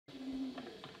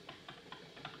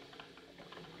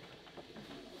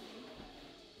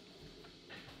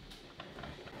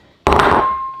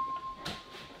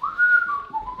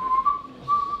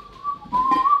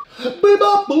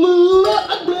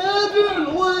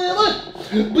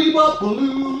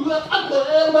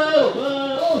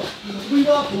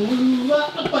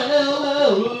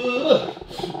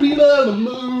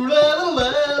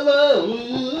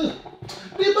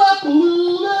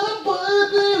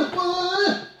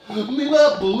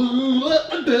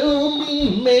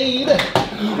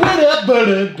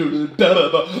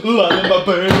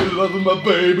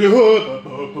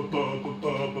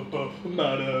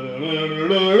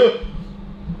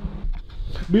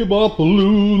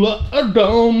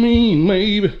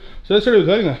Så det ser ut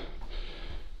här inne.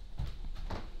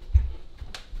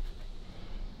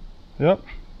 Ja.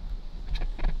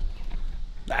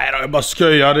 Nej då, jag bara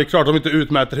skojar. Det är klart de inte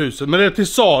utmäter huset. Men det är till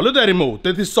salu däremot. Det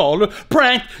är till salu.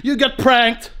 Prank! You got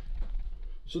pranked!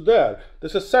 Så där. Det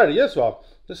ska säljas, va?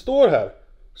 Det står här.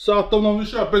 Så att om någon vill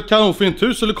köpa ett kanonfint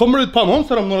hus, eller kommer det ut på annons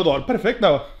här om några dagar. Perfekt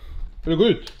där, va? Vill du gå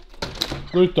ut?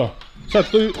 Gå ut då. Sätt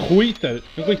du skit där.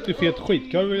 En riktigt fet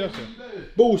skitkarv vill jag se.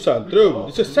 Bocentrum.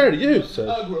 Vi ska sälja huset.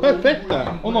 Perfekt där.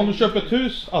 Om någon vill köpa ett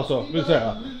hus, alltså, vill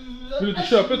säga. Vill du inte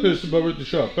köpa ett hus så behöver du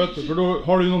inte köpa ett. För då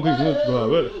har du ju någonting som du inte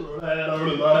behöver.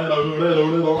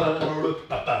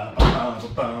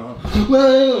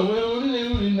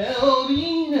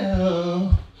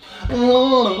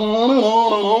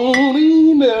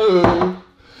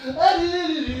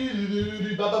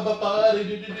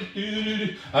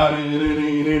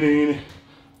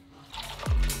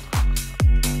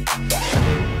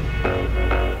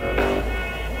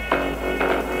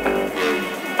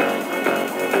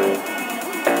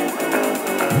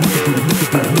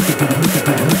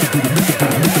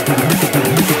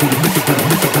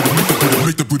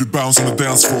 Make the booty bounce on the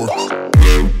dance floor.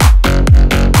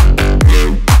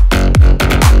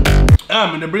 Ja,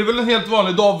 men det blir väl en helt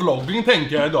vanlig dagvlogging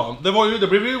tänker jag idag. Det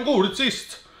blev ju roligt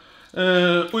sist.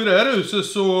 Och i det här huset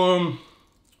så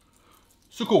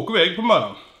kokar vi ägg på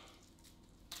morgonen.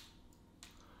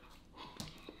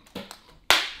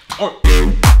 Oj.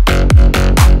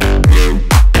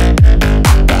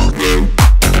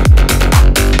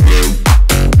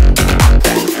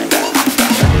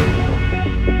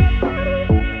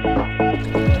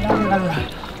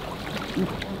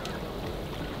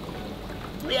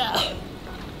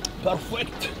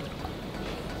 Perfekt.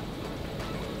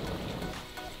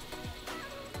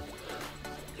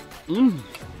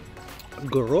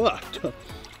 Gröt.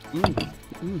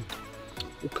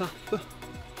 Och kaffe.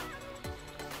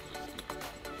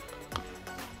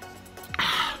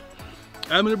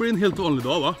 Nej, men det blir en helt vanlig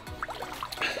dag, va?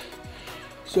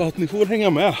 Så att ni får hänga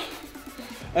med.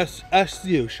 As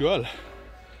usual.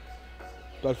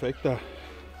 Perfekt där.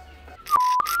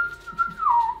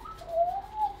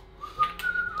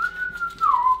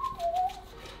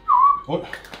 Oj.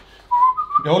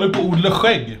 Jag håller på att odla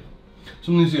skägg.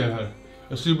 Som ni ser här.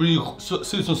 Jag ser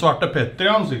ut som svarta Petter i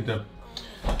ansiktet.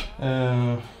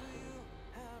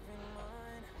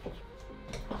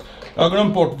 Jag har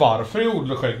glömt bort varför jag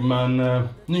odlar skägg. Men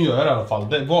nu gör jag det i alla fall.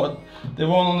 Det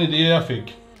var någon idé jag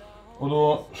fick. Och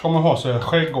då ska man ha så här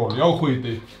skäggolja och skit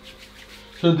i.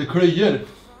 Så det kliar.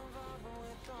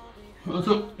 Och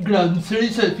så glänser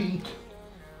det så fint.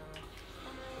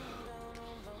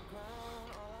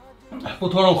 På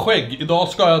tal om skägg, idag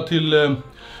ska jag till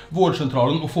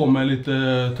vårdcentralen och få mig lite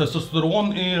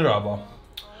testosteron i röva.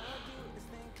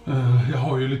 Jag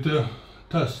har ju lite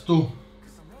testo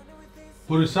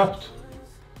på recept.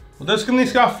 Och det ska ni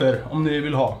skaffa er om ni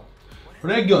vill ha. För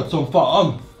det är gött som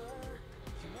fan.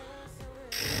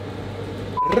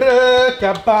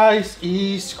 Röka bajs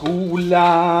i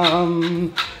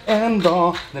skolan. En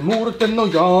dag när morten och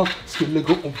jag skulle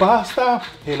gå och basta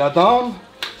hela dagen.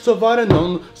 Så var det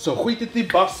någon som skitit i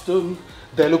bastun.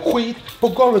 Det låg skit på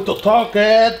golvet och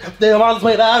taket. Det var allt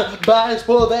med där, bajs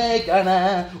på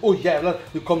väggarna. Och jävlar,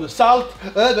 nu kom det salt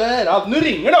överallt. Nu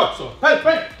ringer det också.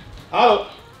 Perfekt. Hallå.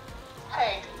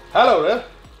 Hej. Hallå det.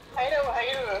 Hej då, vad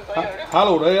gör du?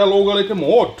 Hallå det, jag låg lite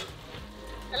mårt.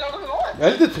 Jag låg mårt? Jag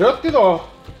är lite trött idag.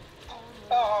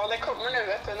 Ja, det kommer nu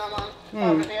vet du när man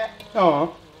har det. Ja.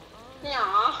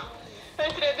 Ja.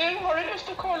 Vet du det, du har du lust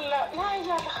att kolla? Nej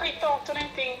jävla skit, datorn är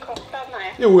inte inkopplad,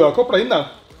 nej. Jo, jag kopplar in den.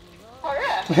 Har du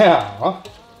det? Ja. Ja,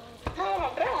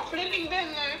 vad bra, för det ringde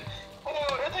nu. Och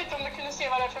jag tänkte om du kunde se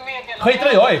vad det är för meddelande. Skiter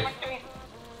väl jag i?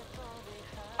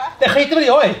 Va? Det skiter väl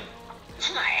jag i?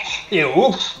 Nej.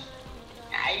 Jo.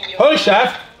 Nej, Hör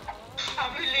käft. Jag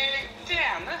vill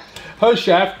träna. Hör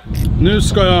käft. Nu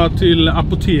ska jag till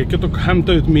apoteket och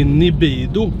hämta ut min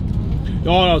Nibido.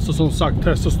 Jag har alltså som sagt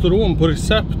testosteron på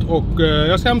recept och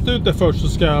jag ska hämta ut det först så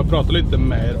ska jag prata lite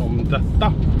mer om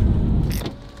detta.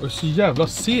 Jag är så jävla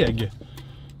seg.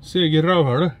 Seg i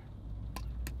rövhålet.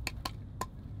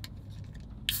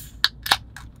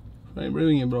 Det blir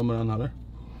inget bra med den här.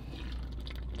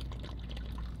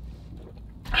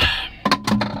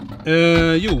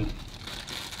 Jo.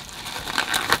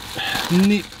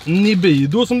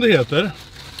 Nibido som det heter.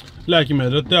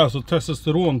 Läkemedlet, det är alltså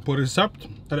testosteron på recept.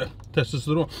 Eller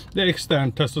testosteron. Det är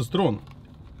externt testosteron.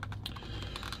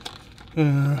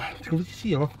 Ska vi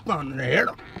se vad fan det är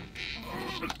då.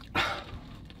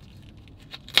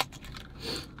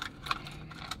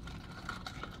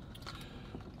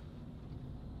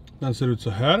 Den ser ut så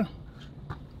här.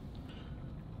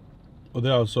 Och det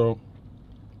är alltså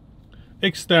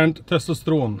externt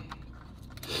testosteron.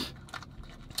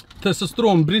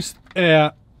 Testosteronbrist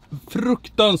är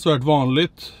fruktansvärt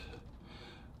vanligt.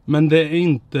 Men det är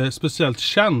inte speciellt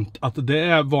känt att det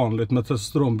är vanligt med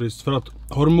testosteronbrist. För att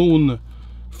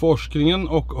hormonforskningen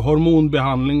och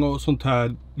hormonbehandling och sånt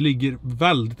här ligger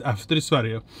väldigt efter i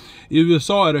Sverige. I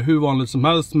USA är det hur vanligt som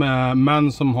helst med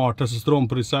män som har testosteron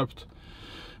på recept.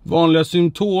 Vanliga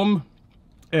symptom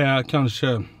är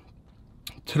kanske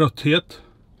trötthet,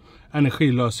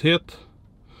 energilöshet,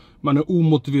 man är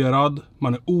omotiverad,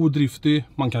 man är odriftig,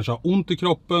 man kanske har ont i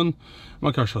kroppen,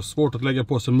 man kanske har svårt att lägga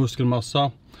på sig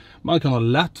muskelmassa, man kan ha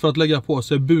lätt för att lägga på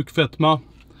sig bukfetma.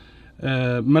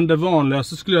 Men det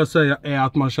vanligaste skulle jag säga är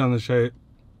att man känner sig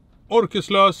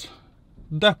orkeslös,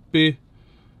 deppig.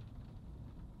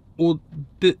 Och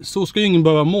så ska ju ingen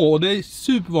behöva må. Och det är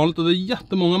supervanligt och det är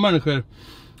jättemånga människor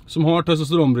som har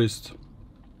testosteronbrist.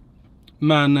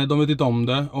 Men de vet inte om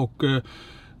det. Och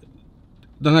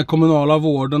den här kommunala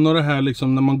vården och det här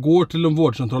liksom, när man går till en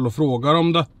vårdcentral och frågar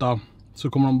om detta, så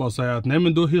kommer de bara säga att nej,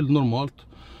 men då är det helt normalt.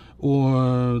 Och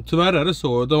tyvärr är det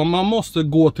så. Man måste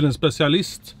gå till en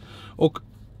specialist. Och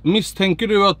misstänker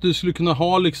du att du skulle kunna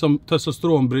ha liksom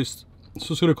testosteronbrist,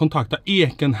 så ska du kontakta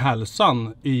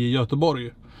Ekenhälsan i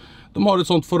Göteborg. De har ett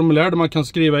sånt formulär där man kan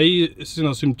skriva i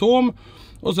sina symptom.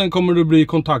 Och sen kommer du bli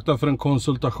kontaktad för en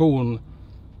konsultation.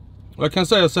 Och jag kan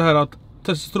säga så här att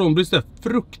testosteronbrist är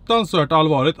fruktansvärt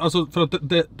allvarligt. Alltså för att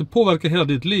det påverkar hela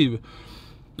ditt liv.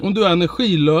 Om du är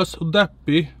energilös och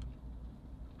deppig,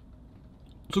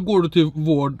 så går du till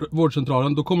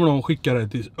vårdcentralen. Då kommer de skicka dig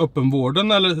till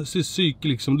öppenvården eller till psyk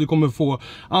liksom. Du kommer få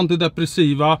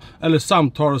antidepressiva eller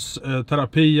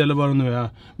samtalsterapi eller vad det nu är.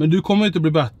 Men du kommer inte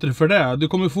bli bättre för det. Du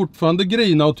kommer fortfarande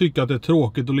grina och tycka att det är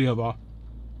tråkigt att leva.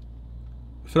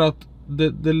 För att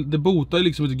det botar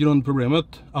liksom ett grundproblemet,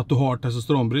 att du har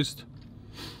testosteronbrist.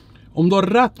 Om du har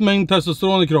rätt mängd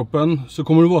testosteron i kroppen, så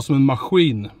kommer du vara som en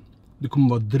maskin. Du kommer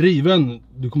vara driven,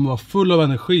 du kommer vara full av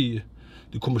energi.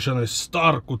 Du kommer känna dig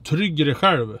stark och trygg i dig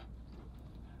själv.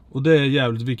 Och det är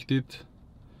jävligt viktigt.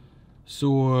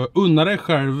 Så unna dig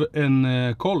själv en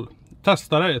koll.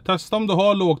 Testa dig. Testa om du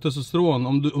har lågt testosteron.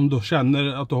 Om du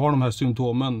känner att du har de här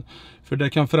symptomen. För det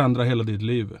kan förändra hela ditt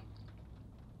liv.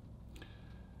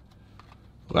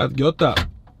 Rätt gött där.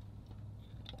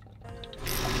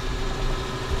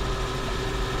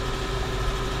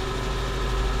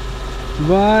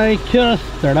 Vad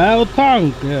kostar det att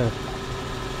tanka?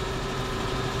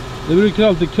 Det brukar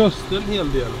alltid kosta en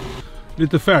hel del.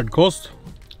 Lite färdkost.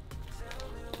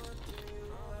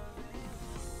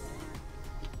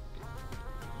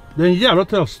 Det är en jävla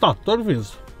till startar det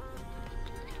finns.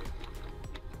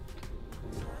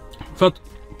 För att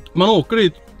man åker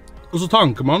dit och så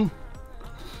tankar man.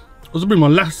 Och så blir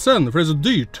man ledsen för det är så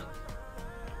dyrt.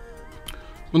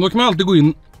 Men då kan man alltid gå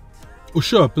in och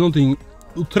köpa någonting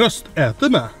och tröstäta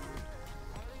med.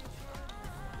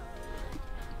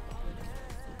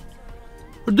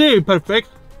 Och det är ju perfekt.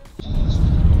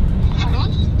 Hallå?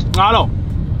 Hallå.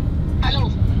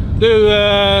 Hallå?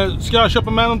 Du, ska jag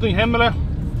köpa med någonting hem eller?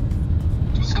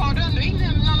 Ska du ändå in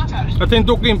i någon affär? Jag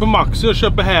tänkte åka in på Maxi och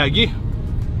köpa hägi.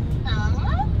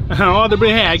 Ja, det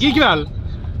blir hägi ikväll.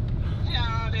 Ja,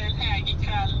 det är en hägig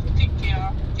kväll, tycker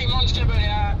jag. Imorgon ska jag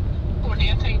börja på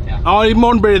det, tänkte jag. Ja,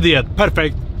 imorgon blir det.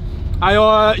 Perfekt.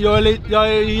 Ja, jag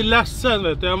är ledsen,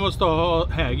 vet du. Jag måste ha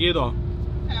hägi idag.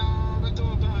 Ja, men då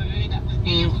behöver vi det.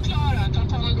 Är hon klar?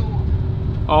 Ta någon god.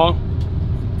 Ja.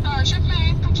 Ja, köp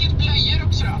med ett paket blöjor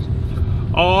också då.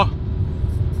 Ja.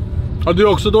 Har du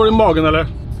också dålig i magen eller?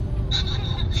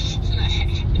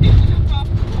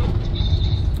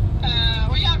 Nej.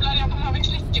 Och jävlar, jag behöver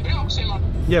knäckebröd också imorgon.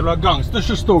 Jävla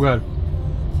gangsters stod här.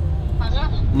 Alltså?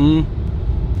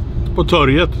 På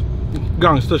torget.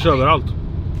 Gangsters överallt.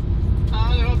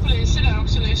 Ja, det var poliser där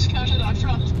också nyss. Kanske därför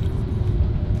att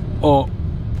Ja.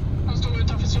 de stod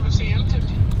utanför Solosseum typ.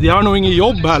 De har nog ingen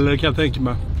jobb heller, kan jag tänka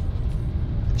mig.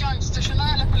 Gangsterserna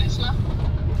eller poliserna?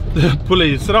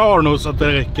 Poliserna har nog så att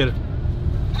det räcker.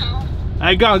 Ja.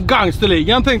 Nej,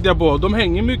 gangsterligan tänkte jag på. De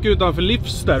hänger mycket utanför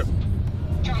Livs där.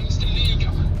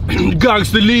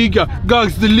 Gangsterliga.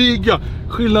 Gangsterliga.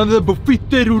 Skillnaden på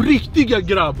fitter och riktiga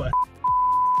grabbar.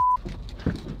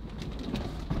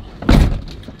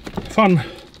 fan.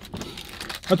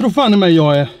 Jag tror fan i mig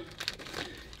jag är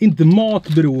inte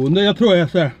matberoende. Jag tror jag är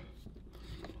så här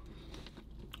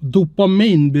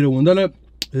dopaminberoende eller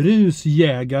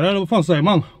rusjägare eller vad fan säger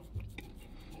man?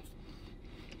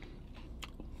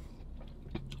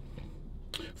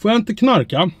 Får jag inte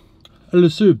knarka eller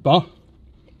supa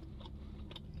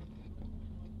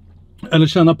eller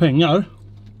tjäna pengar,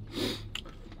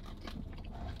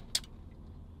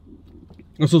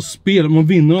 alltså spel, om man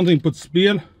vinner någonting på ett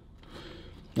spel,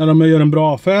 eller om jag gör en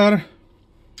bra affär,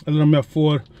 eller om jag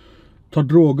får ta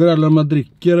droger, eller om jag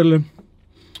dricker, eller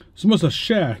så måste jag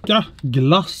käka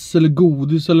glass eller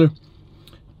godis eller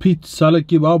pizza eller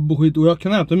kebab och skit, och jag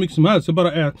kan äta hur mycket som helst. Jag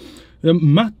bara är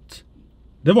mätt.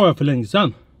 Det var jag för länge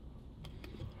sedan.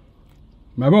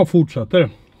 Men jag bara fortsätter.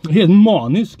 Helt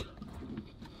manisk.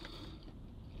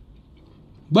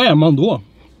 Vad är man då?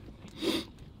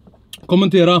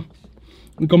 Kommentera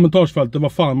i kommentarsfältet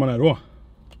vad fan man är då.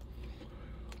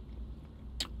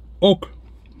 Och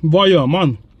vad gör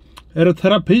man? Är det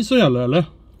terapi som gäller eller?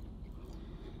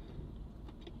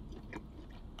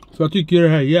 För jag tycker det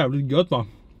här är jävligt gött va.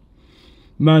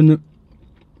 Men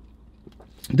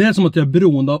det är som att jag är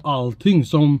beroende av allting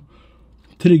som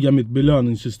triggar mitt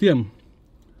belöningssystem.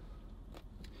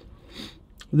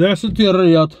 Det resulterar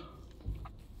i att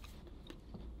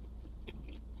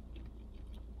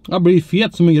jag blir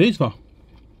fet som en gris va.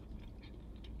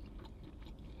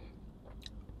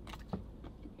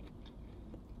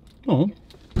 Ja.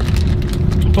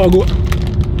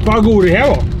 Vad god det här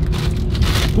var.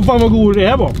 Och fan vad god det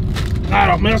här var.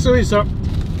 Nej då, men jag ska visa.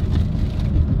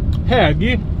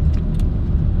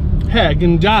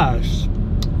 Häagen-Dazs.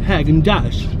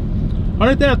 Har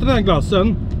ni inte ätit den här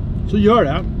glassen så gör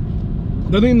det.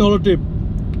 Den innehåller typ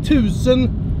 1000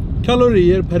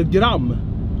 kalorier per gram.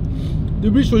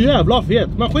 Du blir så jävla fet.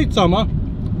 Men skitsamma.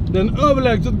 Den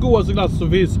överlägset godaste glass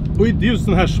som finns. Och inte just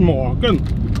den här smaken.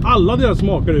 Alla deras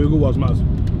smaker är ju goda som helst.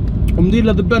 Om du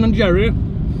gillade Ben &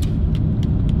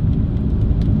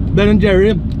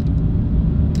 Jerry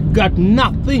got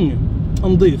nothing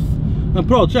on this. Man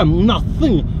pratar så här,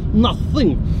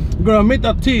 nothing. Glöm inte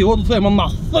att TH, då säger man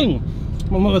nothing.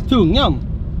 Man har tungan.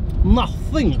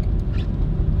 Nothing.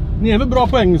 Ni är väl bra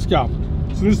på engelska,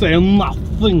 så ni säger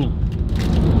nothing.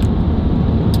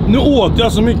 Nu åt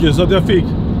jag så mycket så att jag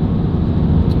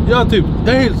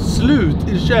är helt slut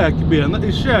i käkbenen,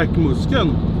 i käkmuskeln.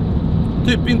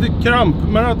 Typ inte kramp,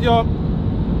 men att jag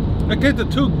kan inte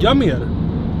tugga mer.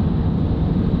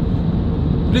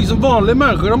 Liksom vanliga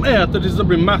människor, de äter tills de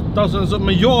blir mätta,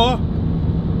 men jag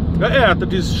äter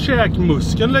tills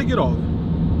käkmuskeln lägger av.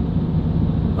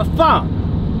 Vad fan?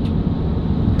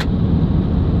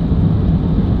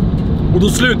 Och då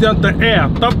slutar jag inte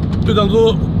äta, utan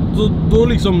då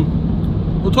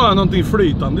tar jag någonting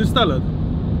flytande istället.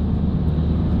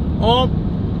 Ja,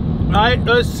 nej,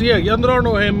 jag är seg. Jag drar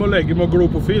nog hem och lägger mig och glor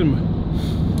på film.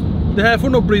 Det här får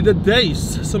nog bli The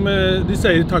Days, som de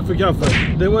säger tack för kaffet.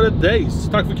 Det var The Days.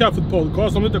 Tack för kaffet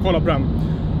podcast, om du inte kollar på den.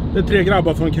 Det är 3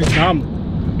 grabbar från Kristinehamn.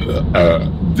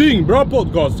 Dyngbra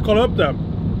podcast, kolla upp det.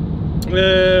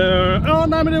 Ja,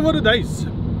 nej men det var The Days.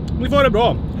 Ni får det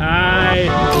bra.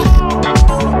 Hej!